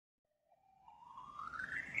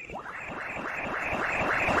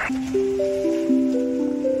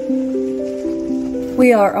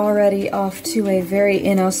We are already off to a very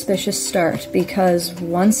inauspicious start because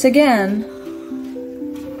once again,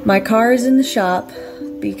 my car is in the shop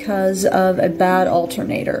because of a bad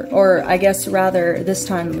alternator, or I guess rather this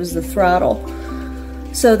time it was the throttle.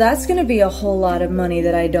 So that's gonna be a whole lot of money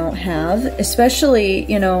that I don't have, especially,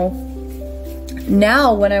 you know,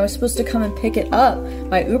 now when I was supposed to come and pick it up,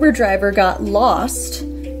 my Uber driver got lost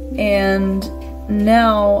and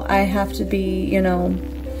now I have to be, you know,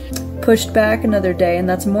 pushed back another day, and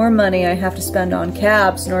that's more money I have to spend on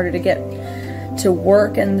cabs in order to get to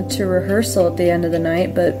work and to rehearsal at the end of the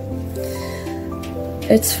night, but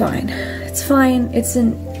it's fine. It's fine. It's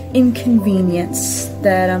an inconvenience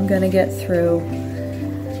that I'm gonna get through.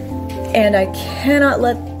 And I cannot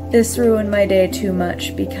let this ruin my day too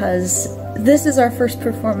much because this is our first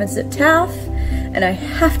performance at TAF, and I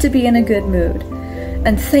have to be in a good mood.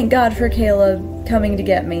 And thank God for Caleb coming to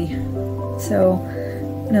get me. So,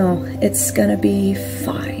 no, it's gonna be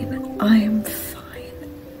fine. I am fine.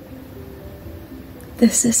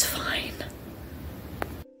 This is fine.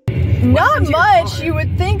 Not much. You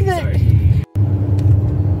would think that.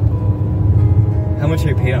 How much are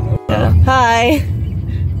you paid on? Hi.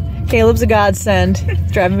 Caleb's a godsend.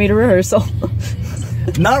 He's driving me to rehearsal.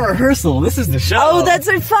 Not rehearsal. This is the show. Oh, that's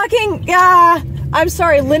a fucking I'm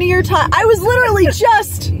sorry. Linear time. I was literally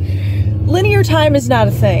just. Linear time is not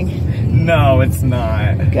a thing. No, it's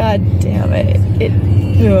not. God damn it.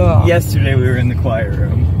 Yesterday we were in the choir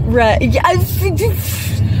room. Right. Yeah,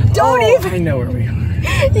 don't even. I know where we are.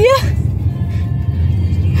 Yeah.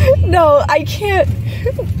 No, I can't.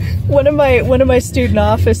 One of my student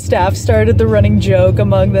office staff started the running joke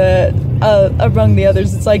among the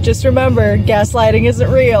others. It's like, just remember, gaslighting isn't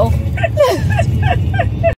real.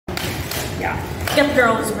 Yeah. Get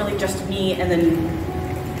Girl is really just me, and then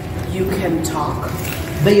you can talk.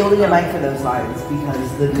 But you only need a mic for those lines because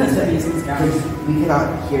the music's down. We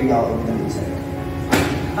cannot hear y'all over the music.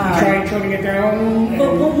 Trying to get down.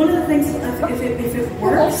 But one of the things, if it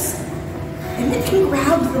works, Emmett can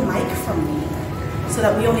grab the mic from me so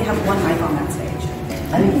that we only have one mic on that stage.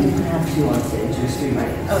 I mean, you can have two on stage. There's 3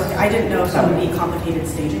 mics. Oh, I didn't know if that would be complicated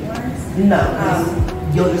staging wise. No,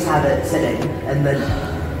 you'll just have it sitting and then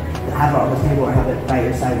have it on the table or have it by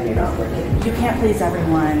your side when you're not working. You can't please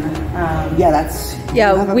everyone. Yeah, that's.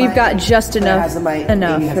 Yeah, we've got just enough for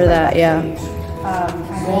that. Yeah.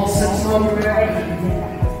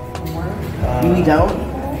 We don't.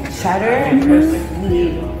 Cheddar.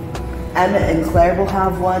 Emmett and Claire will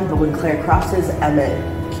have one, but when Claire crosses,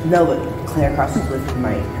 but Claire crosses with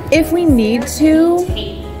Mike. If we need to,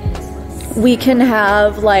 we can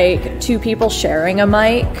have like 2 people sharing a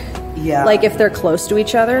mic. Yeah. Like if they're close to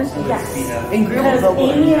each other. Yes. Because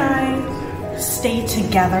Amy and I stay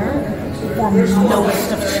together for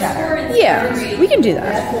most of Cheddar. Yeah, we can do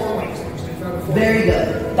that. Very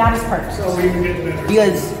good. That is perfect.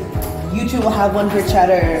 Because you 2 will have one for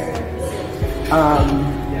Cheddar.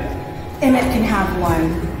 Emmett can have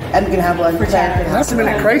one. Emmett can have one for Cheddar. Last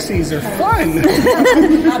minute crises are fun.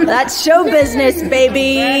 That's show business,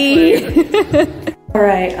 baby. All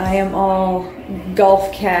right, I am all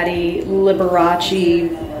golf caddy,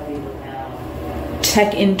 Liberace,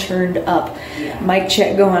 tech interned up. Mic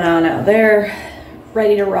check going on out there.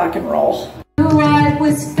 Ready to rock and roll. I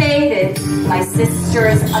was faded. My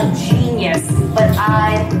sister's a genius, but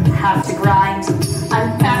I have to grind.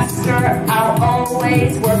 I'm faster. I'll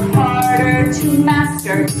always work harder to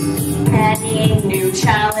master any new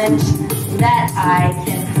challenge that I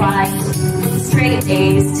can find. Straight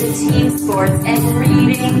A's to team sports and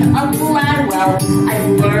reading of Gladwell. I've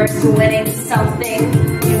learned winning something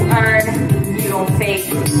you earn, you don't fake.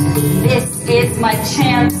 This is my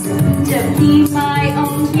chance to be my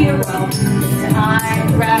own hero. And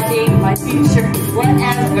I'm grabbing my future,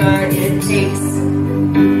 whatever it takes.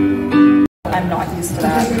 I'm not used to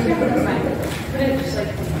that.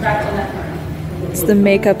 It's the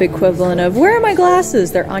makeup equivalent of, where are my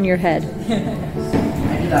glasses? They're on your head. I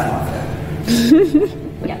do that often.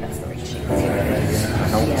 Yeah, that's the reach.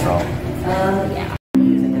 Yeah.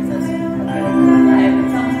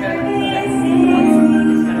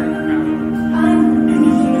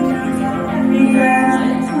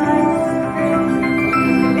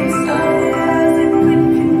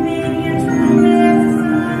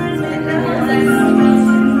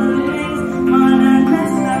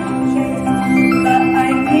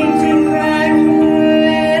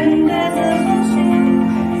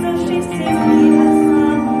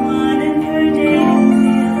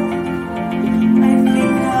 I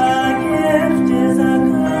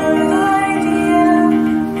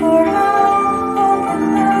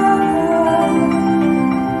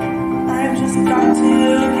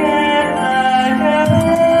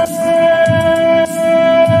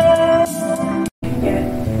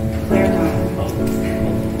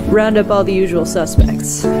round up all the usual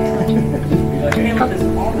suspects.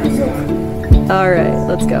 Alright,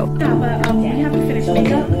 let's go. Yeah, but we have to finish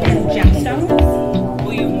makeup and gemstones.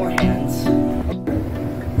 We'll use more hands.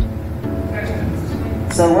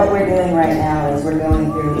 So what we're doing right now is we're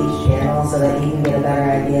going through each channel so that you can get a better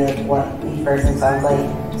idea of what each person sounds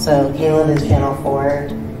like. So Caleb is channel 4,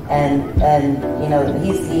 and you know,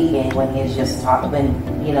 he's geeking when he's just talking,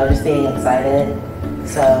 you know, just being excited.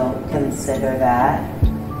 So consider that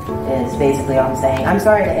is basically all I'm saying. I'm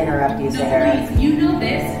sorry to interrupt you, Sarah. No, please, you know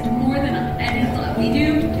this more than we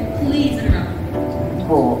do. Please interrupt.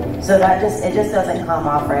 Cool. So that it just doesn't come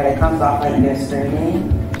off right. It comes off like you're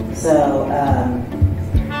streaming. So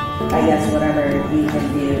I guess whatever he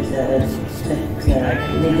can do to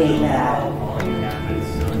negate that.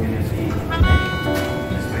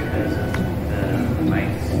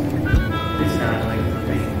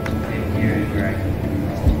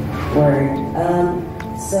 Word.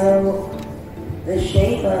 So the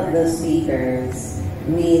shape of the speakers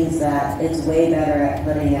means that it's way better at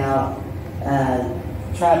putting out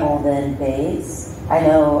treble than bass. I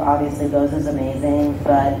know obviously Bose is amazing,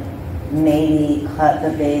 but maybe cut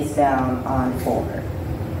the bass down on 4.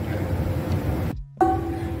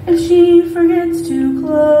 And she forgets to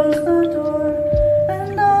close the door,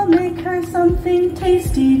 and I'll make her something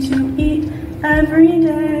tasty to eat every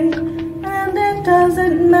day. And it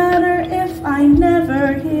doesn't matter if I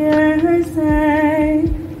never hear her say,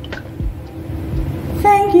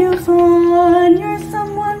 thank you for you're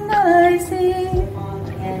someone that I see.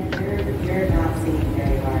 And you're not singing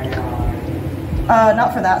very hard at all.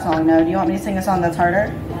 Not for that song, no. Do you want me to sing a song that's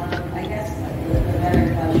harder? I guess the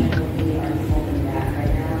better question would be, are you holding back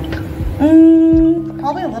right now?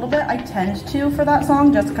 Probably a little bit. I tend to for that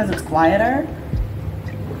song just because it's quieter.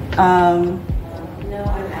 No,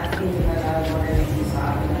 I'm asking because I was wondering if you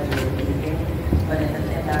saw because you were leaving, but if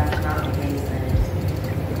that's not the case,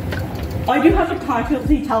 then I do have to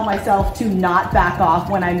consciously tell myself to not back off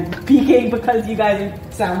when I'm peeking because you guys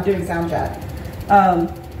are doing sound check.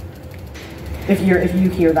 If you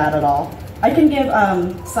hear that at all, I can give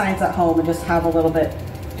science at home and just have a little bit.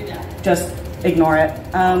 Just ignore it.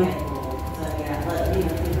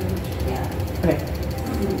 Okay.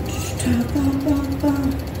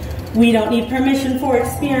 We don't need permission for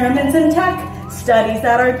experiments in tech, studies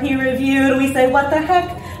that are peer-reviewed. We say, what the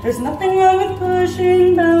heck? There's nothing wrong with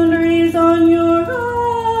pushing boundaries on your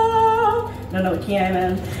own. No, it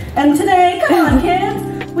can't. And today, come on, kids,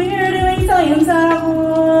 we're doing science at home.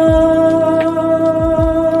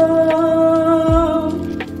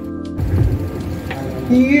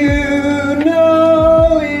 You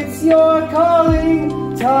know it's your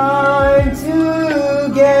calling time to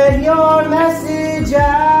get your message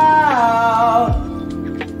out.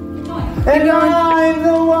 And I'm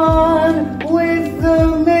the one with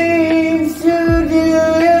the means to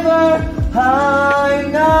deliver.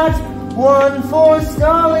 I'm not one for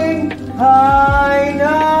stalling. I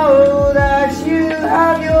know that you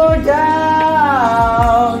have your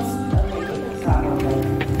doubts.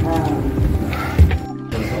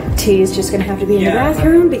 T is just gonna have to be in the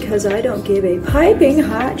bathroom because I don't give a piping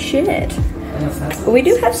hot shit. But we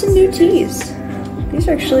do have some new teas. These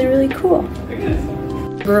are actually really cool.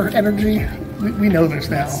 Our energy, we know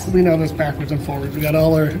this now. We know this backwards and forwards. We got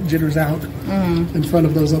all our jitters out in front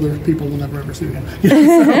of those other people we'll never ever see again. So,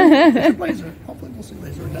 Laser. Hopefully we'll see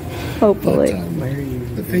Laser again. Hopefully.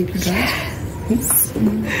 But thank you guys.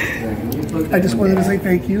 I just wanted to say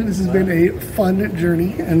thank you. This has been a fun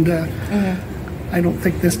journey, and I don't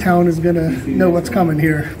think this town is gonna know what's coming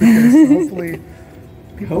here because hopefully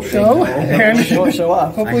people show and show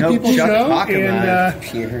up. Hopefully people show and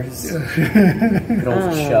Cheers. Good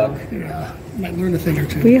old Chuck. Yeah, might learn a thing or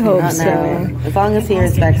two. We hope not so. now. As long as he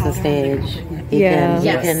respects the stage, he can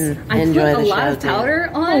enjoy the show. I put a lot of powder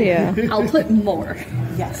on. I'll put more.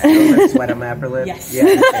 Yes. Sweat on my upper lip. Yes.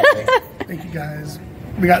 Yeah. Thank you guys.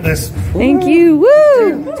 We got this. Thank you.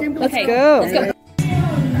 Woo! Team Let's go.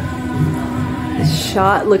 This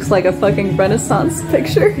shot looks like a fucking Renaissance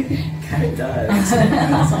picture. It does. I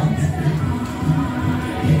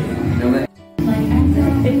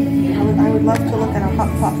would love to look at a hot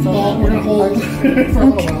pot photo. Well, we're gonna hold for a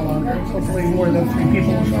little while longer. Hopefully more than 3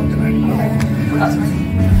 people will show up tonight.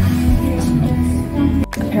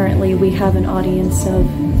 Apparently we have an audience of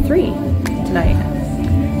 3 tonight.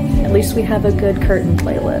 At least we have a good curtain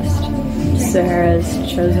playlist. Sarah's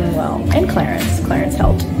chosen well. And Clarence. Clarence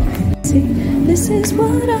helped. See, this is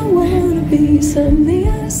what I wanna be. Suddenly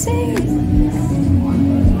I see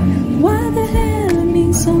why the hell it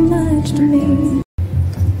means so much to me.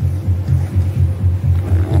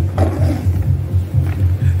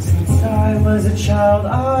 Since I was a child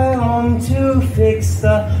I long to fix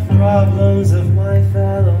the problems of my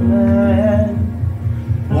fellow man.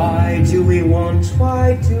 Why do we want,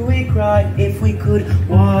 why do we cry? If we could,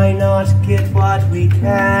 why not get what we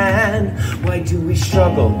can? Why do we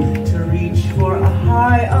struggle to reach for a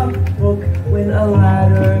high up hook when a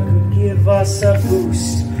ladder could give us a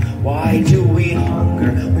boost? Why do we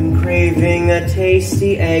hunger when craving a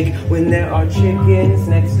tasty egg when there are chickens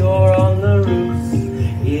next door on the roof?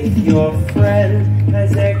 If your friend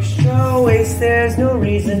has extra waste, there's no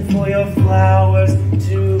reason for your flowers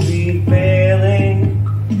to be failing.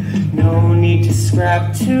 No need to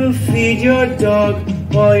scrap to feed your dog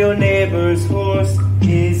while your neighbor's horse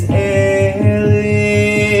is ailing.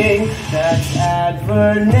 That's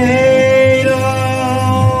Advernado,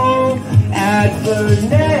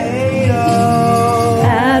 Advernado,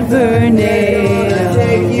 Advernado.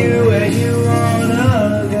 Take you where you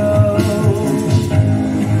wanna go.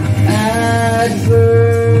 Advernado.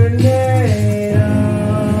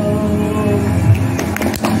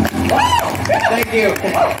 Thank you.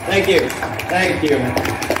 Thank you. Thank you.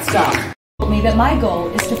 Stop. Told me that my goal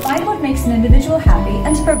is to find what makes an individual happy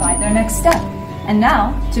and to provide their next step. And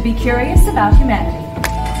now, to be curious about humanity.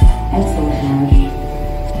 Excellent, Ash.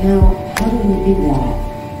 Now, how do we do that?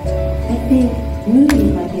 I think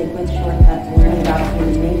movies might be a good shortcut to learning about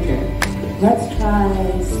human nature. Let's try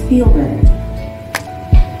Spielberg.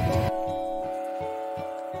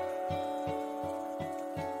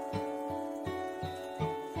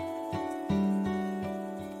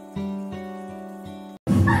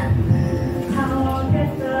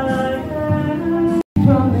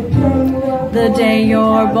 The day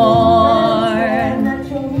you're born,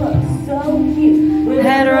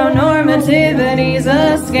 heteronormativity's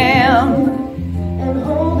a scam. And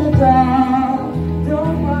hold it down,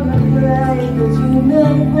 don't wanna cry, 'cause you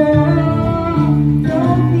may drown.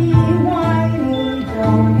 Don't be whiny,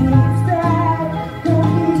 don't be sad,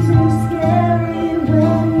 don't be too scary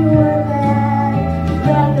when you're bad.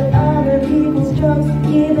 Laugh at other people's jokes,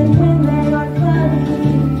 even when they are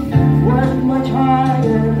funny. Work much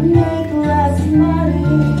harder, make less money.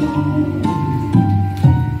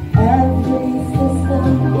 Every system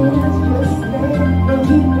is just made for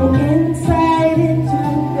people inside into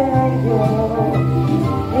failure.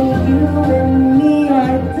 And you and me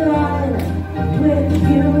are done with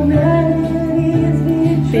humanity's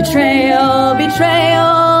Betrayal,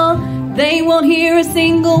 betrayal. They won't hear a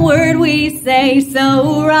single word we say,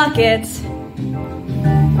 so rock it.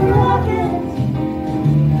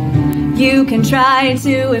 You can try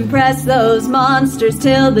to impress those monsters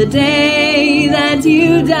till the day that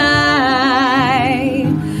you die.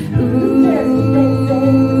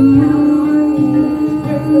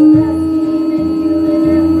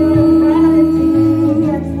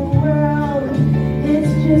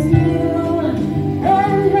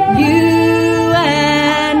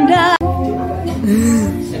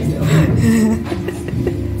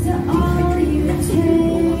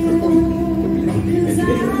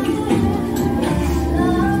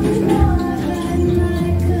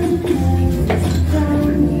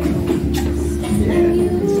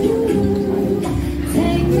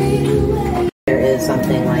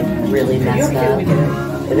 Something like really messed up,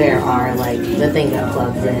 there are like the thing that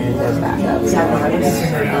plugs in goes back up, which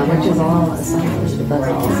is all established, but that's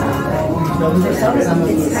all sound. Some of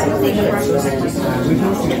these secrets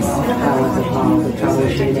how is it called, the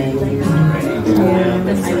troubleshooting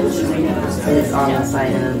is on the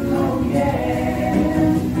side of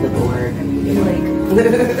the board.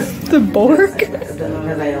 The Borg? Because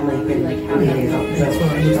I only can like how many of them.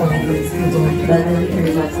 But then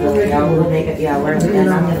pretty much we'll make it, yeah, we're, and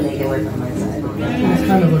I'm going to make it work on my side. It's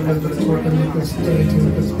kind of like that, but it's working with this today too,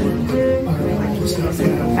 with this unreleased stuff.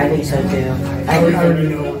 Yeah. I think so too. I already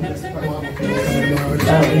know a lot of people coming now.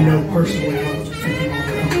 I already know personally a lot of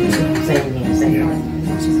people. Same here, same here.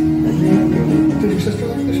 Did your sister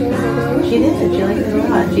like the show? She did. She liked it a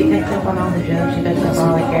lot. She picked up on all the jokes. She picked up on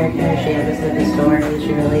all the characters. She understood the story. She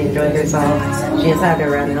really enjoyed herself. She just had to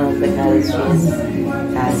run home because she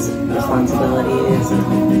has responsibilities and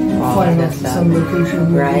all that good stuff. Some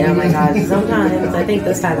location. Right. Oh my God. Sometimes I think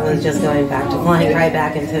this time it was just going back to flying right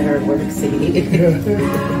back into her work seat.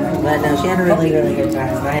 But no, she had a really, really good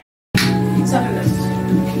time. Right?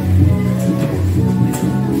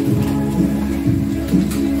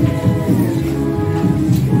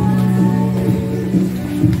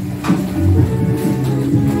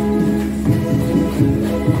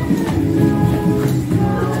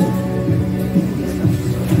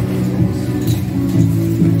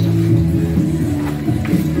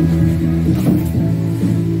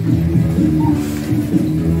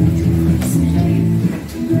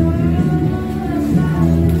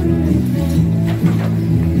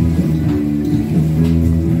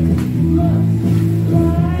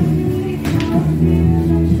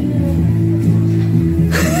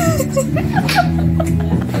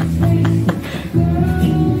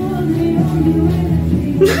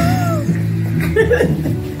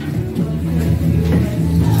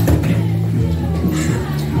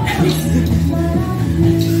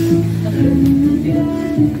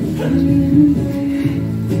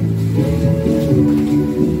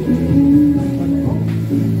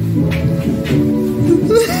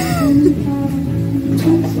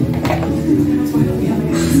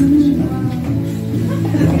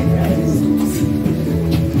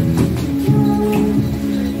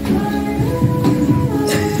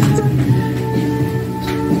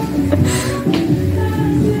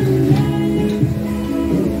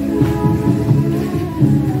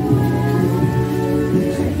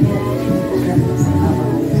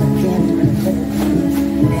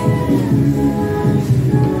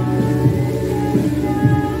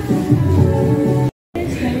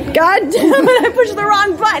 God damn it, I pushed the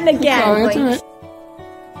wrong button again. Sorry, that's all right.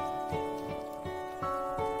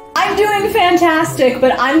 I'm doing fantastic,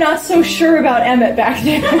 but I'm not so sure about Emmett back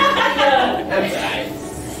there.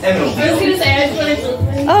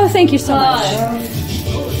 Oh, thank you so much.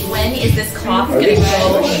 When is this cough gonna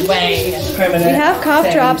go away? We have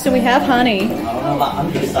cough drops and we have honey.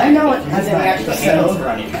 I know it has an extra cell.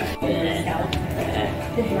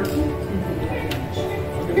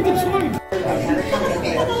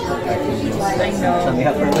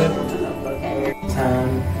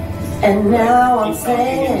 And now I'm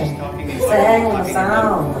singing a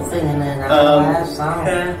song, singing an last song.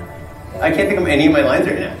 I can't think of any of my lines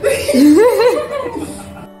right now.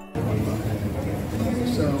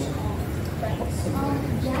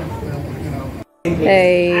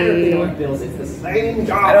 Hey. It's the same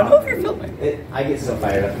job. I don't know if you're filming. I get so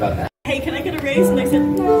fired up about that. Hey, can I get a raise? And I said,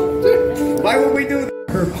 Why would we do that?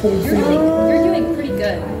 Her whole thing. You're doing pretty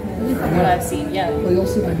good from what I've seen, yeah. Well, you'll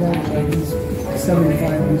see my dog, he's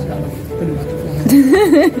 75, he's got pretty much a full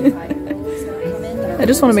I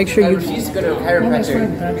just want to make sure I you... refuse to go to a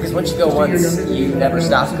chiropractor because once you go once, you never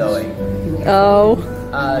stop going. Oh.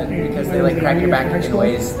 Because they like crack your back in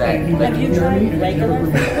ways that... have you tried regular?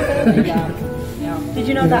 Yeah. Did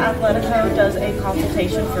you know that Athletico does a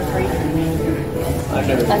consultation for free? I've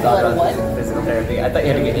never thought about physical therapy. I thought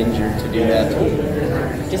you had to get injured to do that.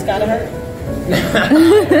 Just gotta hurt.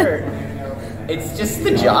 It's just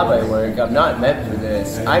the job I work. I'm not meant for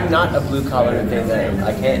this. I'm not a blue collar thing that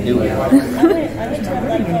I can't do it. I went to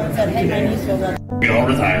Athletico and said, hey, my knees feel well. We all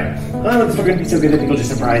retire. Oh, it's going to be so good that people just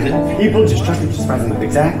surprise it. People just trust it to surprise them with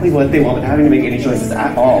exactly what they want without having to make any choices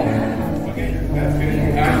at all.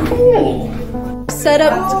 Cool.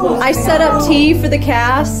 I set up tea for the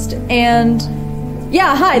cast, and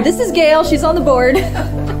yeah, hi, this is Gail. She's on the board.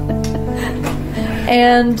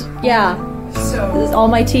 And yeah, this is all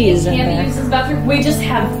my tea is in Can't there. use this bathroom. We just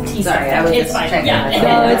have tea stuff. Sorry, I was It's just fine. checking. Yeah.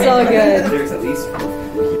 No, it's all good. There's at least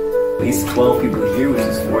 12 people here, which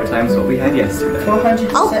is 4 times what we had yesterday.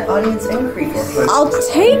 400% audience increase. I'll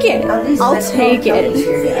take it. I'll take it.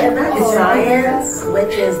 It's science,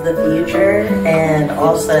 which is the future, and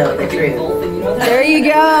also the truth. There you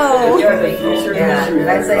go. Yeah, did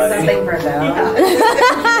I say something profound?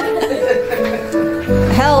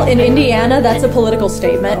 Hell, in Indiana, that's a political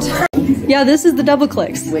statement. Yeah, this is the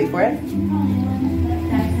Doubleclicks. Wait for it.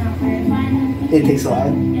 It takes a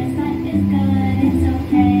while.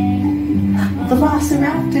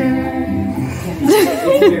 Velociraptor.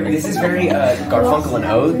 This is very Garfunkel and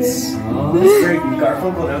Oates. This is very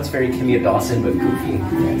Garfunkel and Oates, very Kimmy Dawson, but goofy.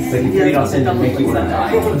 It's like Kimmy Dawson to make you want to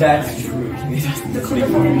die. That's true. Kimmy Dawson.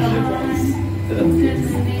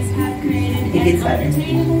 It gets better.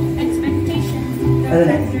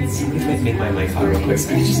 Make my mic hot real quick.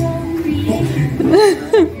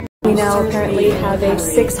 We now apparently have a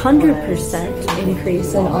 600%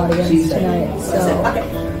 increase in audience tonight, so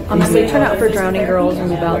honestly, turnout for Drowning Girls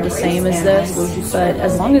is about the same as this, but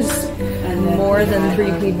as long as more than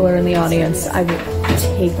 3 people are in the audience, I will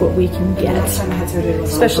take what we can get,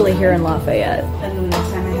 especially here in Lafayette,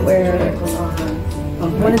 where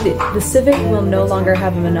one of the Civic will no longer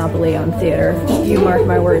have a monopoly on theater. You mark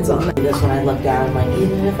my words on that. This when I look down, like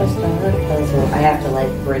even if I start, because I have to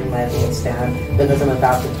like bring my voice down because I'm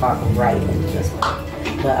about to talk right into this one.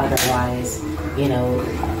 But otherwise, you know,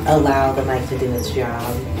 allow the mic to do its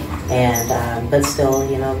job, and but still,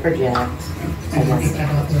 you know, project.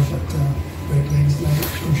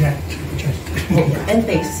 And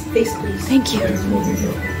face, please. Thank you.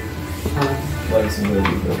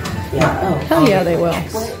 Yeah. Oh. Hell yeah, they will.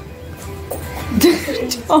 As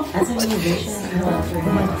a musician, no,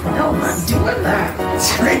 I'm not doing that.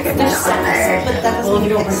 But that's well, if you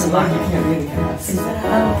don't bring the mic, you can't really pass.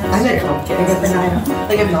 I'm not complicated.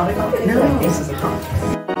 Like I'm not a complicated. No, my face is a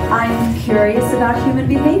complicated. I'm curious about human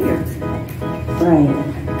behavior. Right.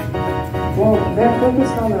 Well, they're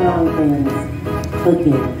focused on the wrong things.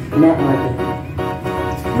 Clicking, networking.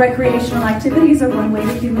 Recreational activities are one way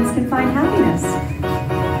that humans can find happiness.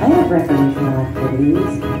 I have recreational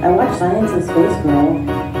activities. I watch Science and Space Girl.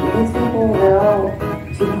 These people, they're all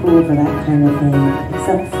too cool for that kind of thing.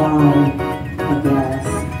 Except Fawn, I guess.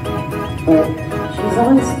 But she's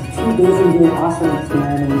always too busy doing awesome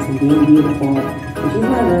experiments and being beautiful. And she's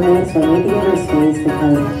my roommate, so I need to give her space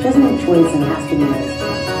because she has no choice and has to do this.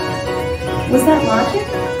 Was that logic?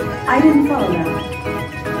 I didn't follow that.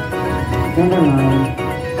 Never mind.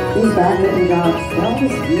 These badminton jobs, they're all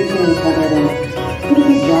just using each other to put a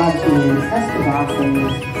good job teams, test the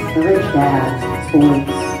bosses, the rich dads,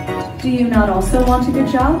 sports. Do you not also want a good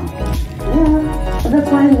job? Yeah, but that's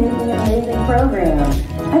why I'm making an amazing program.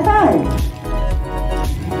 High five!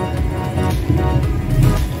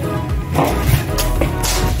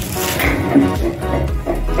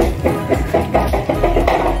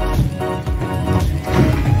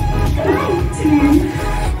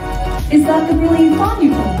 Is that the brilliant fawn you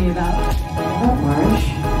told me about? What, Marsh?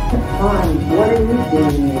 Fawn, what are you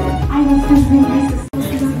doing here? I was visiting my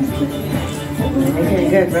sister. Making a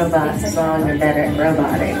good robot song or better at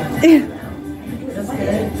roboting.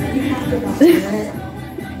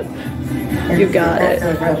 You got it.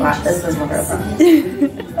 This was a robot.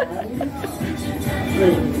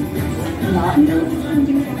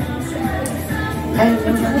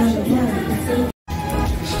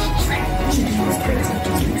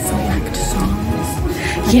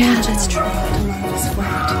 Yeah, that's true.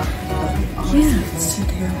 Yeah.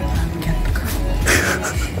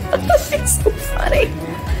 It's so funny.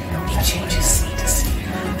 He changes scene to scene.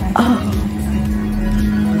 Oh.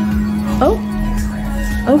 Oh.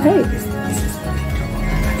 Oh, hey.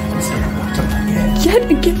 Yet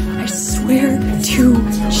again, I swear to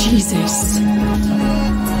Jesus.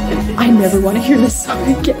 I never want to hear this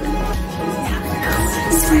song again.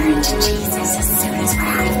 Swearing to Jesus as soon as we're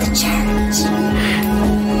out of the church.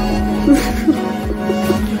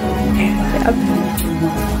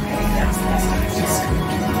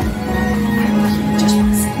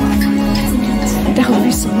 That would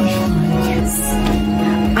be so much fun. Yes.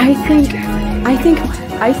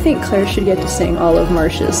 I think Claire should get to sing all of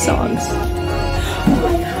Marsh's songs. I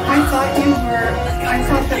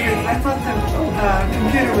thought the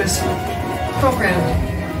computer was programmed.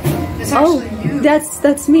 It's actually you.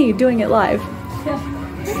 That's me doing it live.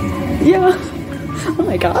 Yeah. Oh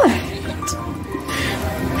my god.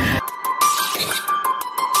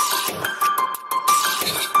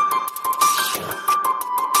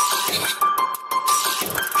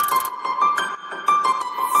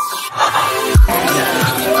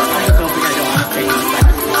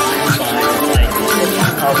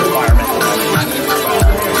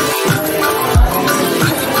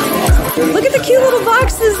 Look at the cute little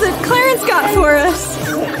boxes that Clarence got for us.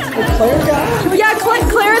 Claire got? Yeah,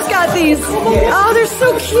 Clarence got these. Oh, they're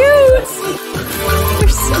so cute. They're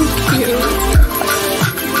so cute.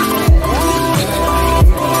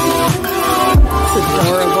 It's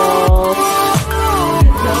adorable.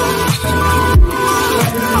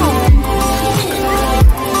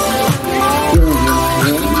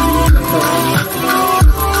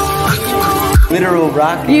 Literal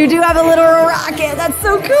rocket. You do have a literal rocket. That's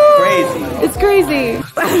so cool. Crazy. It's crazy.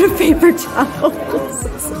 Out of paper towels.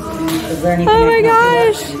 Oh my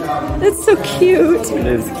gosh. That's so cute. It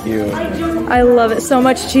is cute. I love it so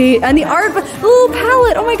much, Chi. And the art, the little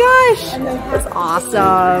palette. Oh my gosh. That's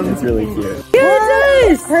awesome. It's really cute. Yeah, it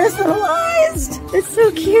does. Personalized! It's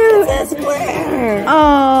so cute. That's Claire!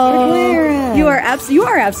 Oh, you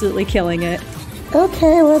are absolutely killing it.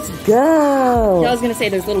 Okay, let's go. I was gonna say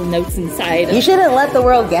there's little notes inside. You shouldn't let the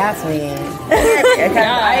world gas me.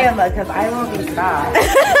 Because I won't be stopped.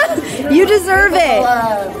 You deserve it.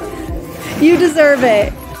 You deserve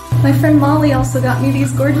it. My friend Molly also got me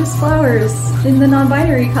these gorgeous flowers in the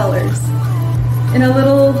non-binary colors. In a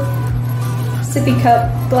little sippy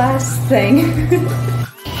cup glass thing.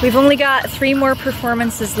 We've only got 3 more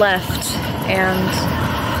performances left, and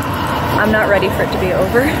I'm not ready for it to be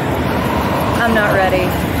over. I'm not ready.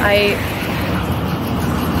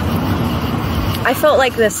 I felt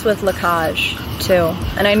like this with Lacage too,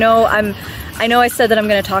 and I know I said that I'm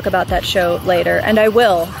going to talk about that show later, and I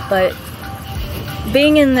will, but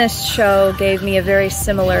being in this show gave me a very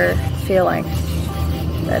similar feeling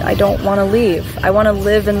that I don't want to leave. I want to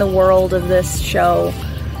live in the world of this show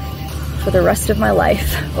for the rest of my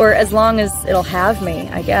life, or as long as it'll have me,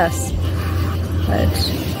 I guess. But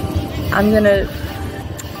I'm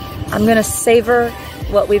gonna savor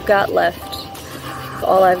what we've got left,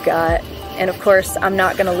 all I've got, and of course I'm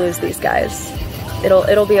not gonna lose these guys.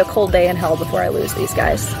 It'll be a cold day in hell before I lose these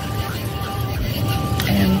guys.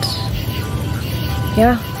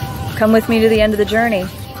 yeah, come with me to the end of the journey.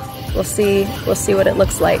 We'll see what it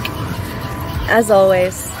looks like. As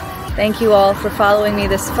always, thank you all for following me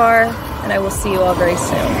this far, and I will see you all very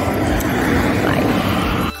soon.